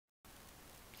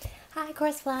Hi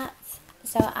Crossflatts!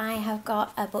 So I have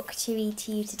got a book to read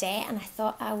to you today, and I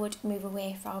thought I would move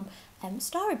away from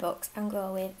storybooks and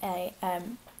go with a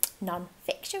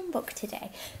non-fiction book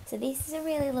today. So this is a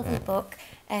really lovely book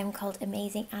called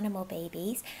Amazing Animal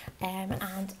Babies,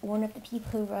 and one of the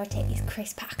people who wrote it is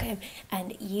Chris Packham,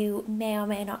 and you may or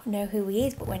may not know who he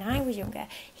is, but when I was younger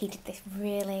he did this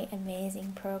really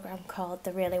amazing programme called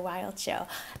The Really Wild Show,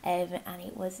 and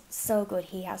it was so good.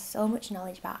 He has so much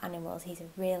knowledge about animals. He's a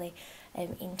really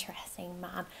interesting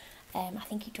man. I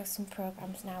think he does some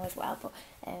programmes now as well, but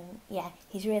yeah,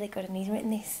 he's really good, and he's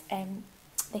written this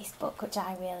this book which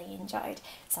I really enjoyed,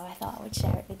 so I thought I would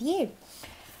share it with you.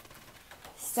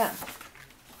 So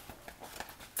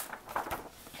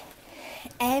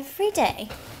every day,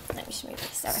 let me just move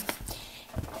this, sorry.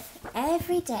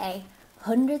 Every day,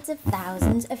 hundreds of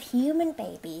thousands of human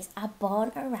babies are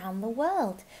born around the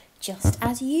world, just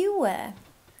as you were.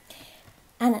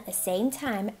 And at the same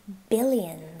time,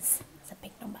 billions, that's a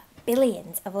big number,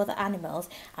 billions of other animals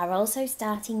are also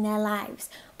starting their lives,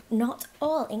 not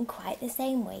all in quite the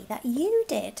same way that you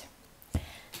did.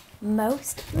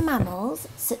 Most mammals,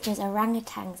 such as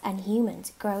orangutans and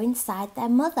humans, grow inside their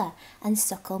mother and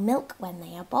suckle milk when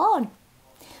they are born.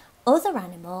 Other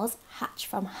animals hatch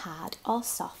from hard or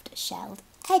soft-shelled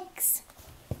eggs.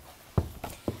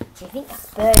 So you think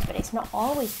that's birds, but it's not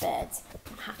always birds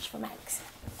that hatch from eggs.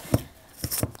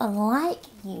 Unlike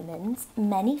humans,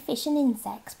 many fish and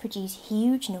insects produce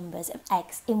huge numbers of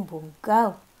eggs in one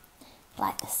go,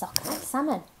 like the sockeye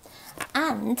salmon.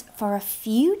 And for a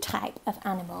few types of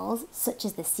animals, such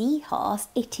as the seahorse,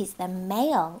 it is the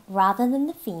male rather than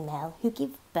the female who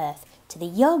give birth to the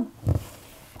young.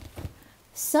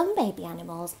 Some baby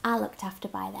animals are looked after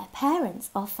by their parents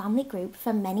or family group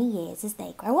for many years as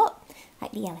they grow up,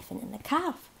 like the elephant and the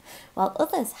calf, while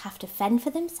others have to fend for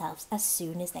themselves as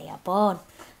soon as they are born,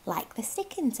 like the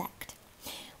stick insect.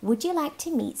 Would you like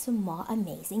to meet some more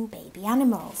amazing baby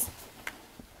animals?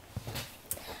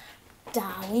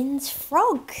 Darwin's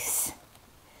frogs.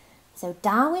 So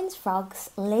Darwin's frogs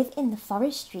live in the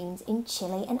forest streams in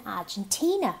Chile and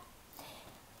Argentina.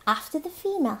 After the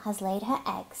female has laid her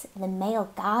eggs, the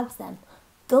male guards them,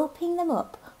 gulping them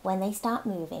up when they start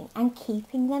moving and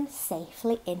keeping them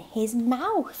safely in his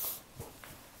mouth.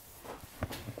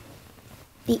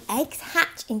 The eggs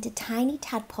hatch into tiny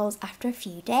tadpoles after a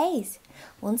few days.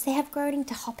 Once they have grown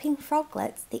into hopping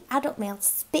froglets, the adult male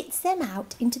spits them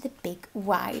out into the big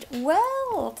wide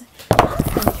world.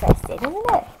 That's interesting,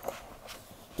 isn't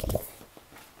it?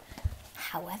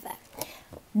 However,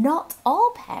 not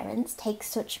all parents take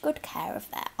such good care of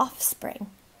their offspring.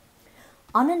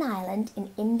 On an island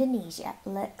in Indonesia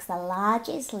lurks the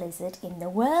largest lizard in the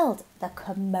world, the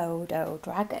Komodo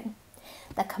dragon.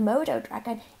 The Komodo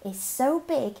dragon is so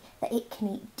big that it can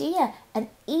eat deer and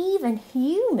even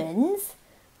humans,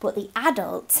 but the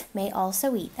adults may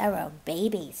also eat their own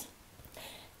babies.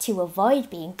 To avoid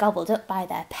being gobbled up by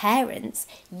their parents,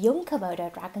 young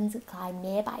Komodo dragons climb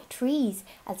nearby trees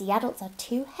as the adults are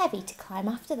too heavy to climb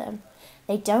after them.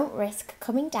 They don't risk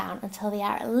coming down until they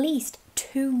are at least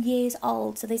 2 years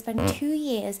old, so they spend 2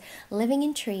 years living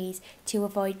in trees to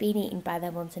avoid being eaten by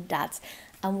their mums and dads.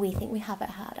 And we think we have it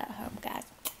hard at home, guys.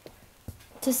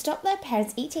 To stop their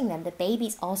parents eating them, the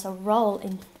babies also roll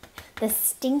in the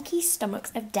stinky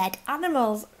stomachs of dead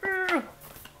animals.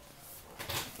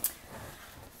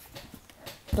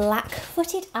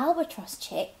 Black-footed albatross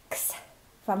chicks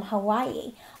from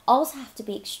Hawaii also have to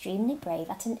be extremely brave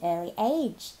at an early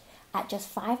age. At just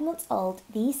 5 months old,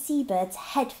 these seabirds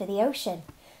head for the ocean.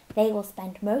 They will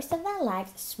spend most of their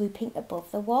lives swooping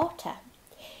above the water.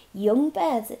 Young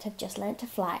birds that have just learnt to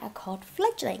fly are called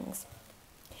fledglings.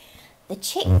 The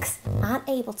chicks aren't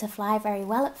able to fly very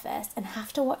well at first and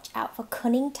have to watch out for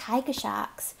cunning tiger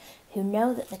sharks who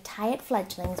know that the tired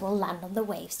fledglings will land on the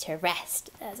waves to rest.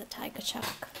 There's a tiger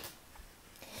shark.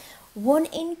 1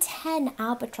 in 10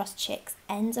 albatross chicks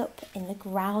ends up in the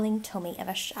growling tummy of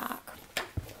a shark.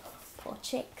 Poor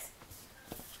chicks.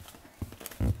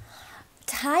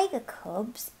 Tiger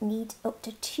cubs need up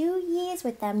to 2 years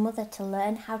with their mother to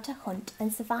learn how to hunt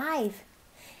and survive.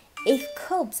 If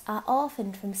cubs are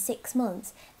orphaned from 6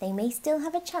 months, they may still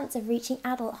have a chance of reaching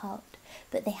adulthood,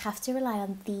 but they have to rely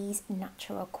on these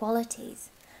natural qualities.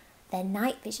 Their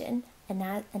night vision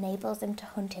enables them to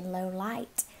hunt in low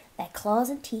light. Their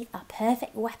claws and teeth are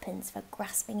perfect weapons for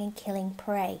grasping and killing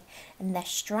prey, and their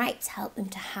stripes help them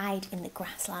to hide in the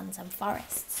grasslands and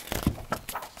forests.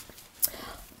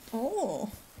 Oh,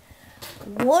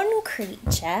 one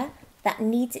creature that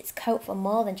needs its coat for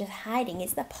more than just hiding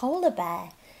is the polar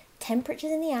bear.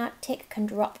 Temperatures in the Arctic can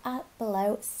drop at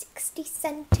below 60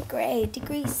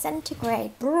 degrees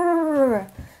centigrade. Brrr.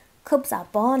 Cubs are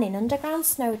born in underground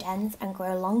snow dens and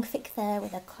grow long thick fur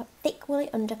with a thick woolly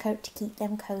undercoat to keep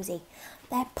them cosy.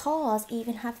 Their paws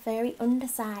even have furry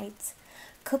undersides.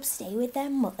 Cubs stay with their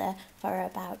mother for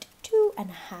about 2.5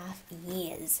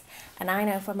 years. And I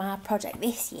know from our project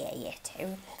this year, Year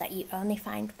 2, that you only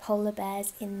find polar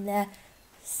bears in the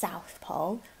South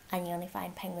Pole and you only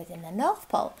find penguins in the North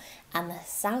Pole. And the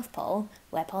South Pole,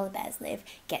 where polar bears live,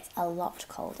 gets a lot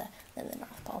colder than the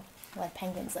North Pole, where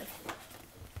penguins live.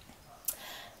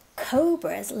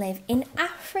 Cobras live in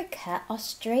Africa,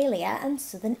 Australia and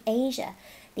southern Asia.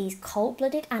 These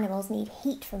cold-blooded animals need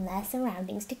heat from their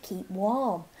surroundings to keep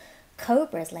warm.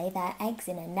 Cobras lay their eggs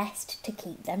in a nest to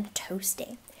keep them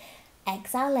toasty.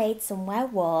 Eggs are laid somewhere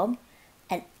warm.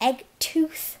 An egg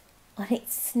tooth on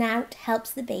its snout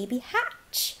helps the baby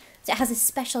hatch. So it has a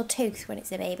special tooth when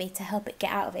it's a baby to help it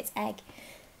get out of its egg.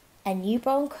 A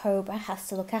newborn cobra has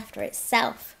to look after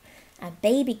itself, and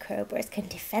baby cobras can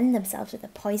defend themselves with a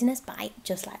poisonous bite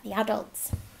just like the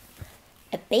adults.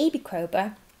 A baby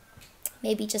cobra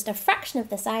may be just a fraction of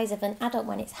the size of an adult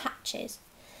when it hatches.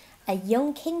 A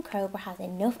young king cobra has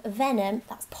enough venom,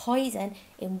 that's poison,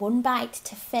 in one bite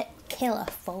to kill a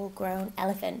full-grown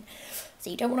elephant.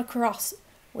 So you don't want to cross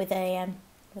with a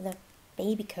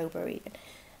baby cobra even.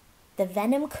 The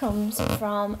venom comes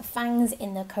from fangs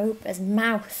in the cobra's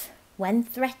mouth. When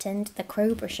threatened, the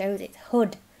cobra shows its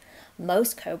hood.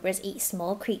 Most cobras eat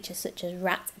small creatures such as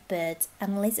rats, birds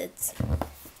and lizards.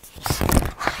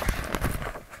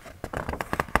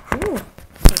 Ooh,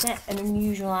 is it an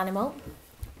unusual animal?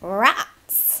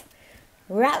 Rats!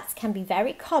 Rats can be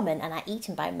very common and are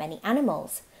eaten by many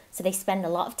animals, so they spend a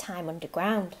lot of time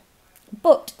underground.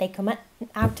 But they come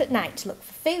out at night to look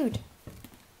for food.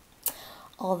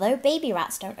 Although baby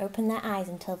rats don't open their eyes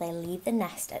until they leave the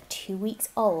nest at 2 weeks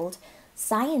old,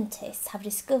 scientists have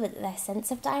discovered that their sense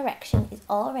of direction is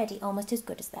already almost as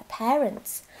good as their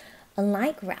parents.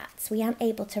 Unlike rats, we aren't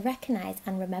able to recognise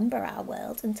and remember our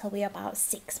world until we are about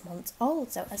 6 months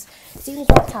old. So as soon as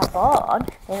rats are born,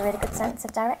 they have a really good sense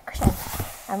of direction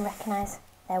and recognise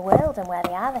their world and where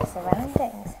they are, their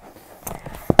surroundings.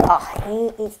 Oh,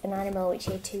 here is an animal which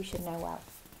you too should know well.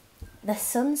 The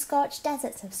sun-scorched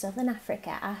deserts of southern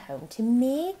Africa are home to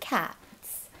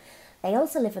meerkats. They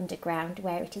also live underground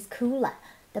where it is cooler.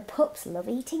 The pups love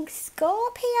eating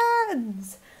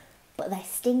scorpions, but their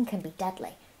sting can be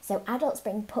deadly. So adults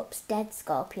bring pups dead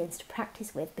scorpions to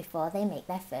practice with before they make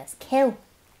their first kill.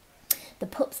 The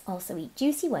pups also eat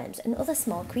juicy worms and other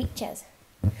small creatures.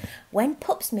 When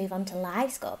pups move on to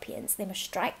live scorpions, they must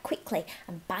strike quickly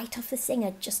and bite off the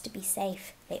stinger just to be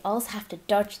safe. They also have to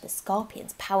dodge the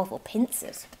scorpion's powerful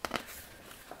pincers.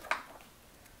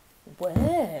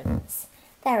 Worms.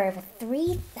 There are over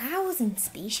 3,000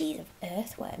 species of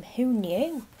earthworm. Who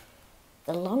knew?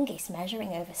 The longest,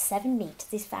 measuring over 7 metres,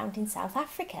 is found in South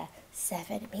Africa.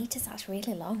 7 metres, that's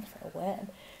really long for a worm.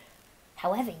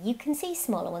 However, you can see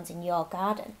smaller ones in your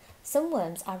garden. Some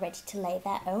worms are ready to lay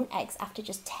their own eggs after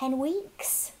just 10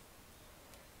 weeks,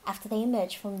 after they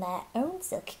emerge from their own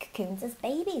silky cocoons as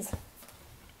babies.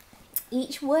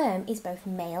 Each worm is both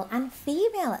male and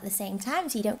female at the same time,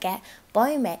 so you don't get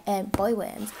boy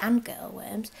worms and girl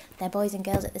worms. They're boys and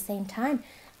girls at the same time,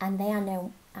 and they are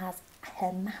known as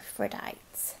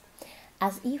hermaphrodites.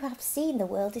 As you have seen, the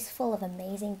world is full of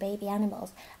amazing baby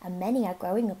animals, and many are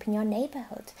growing up in your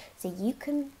neighbourhood, so you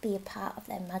can be a part of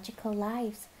their magical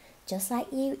lives. Just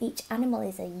like you, each animal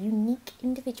is a unique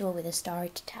individual with a story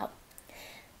to tell.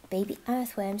 Baby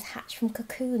earthworms hatch from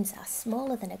cocoons that are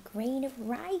smaller than a grain of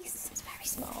rice. It's very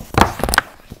small.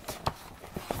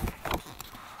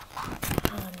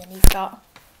 And then you've got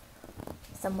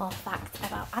some more facts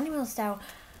about animals. So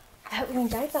I hope you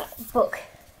enjoyed that book,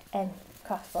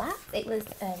 Crossflatts. It was,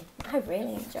 I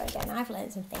really enjoyed it, and I've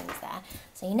learned some things there.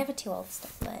 So you're never too old to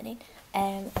stop learning.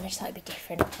 And I just thought it'd be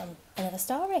different from another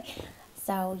story.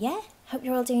 So yeah, hope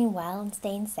you're all doing well and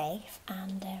staying safe,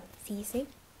 and see you soon.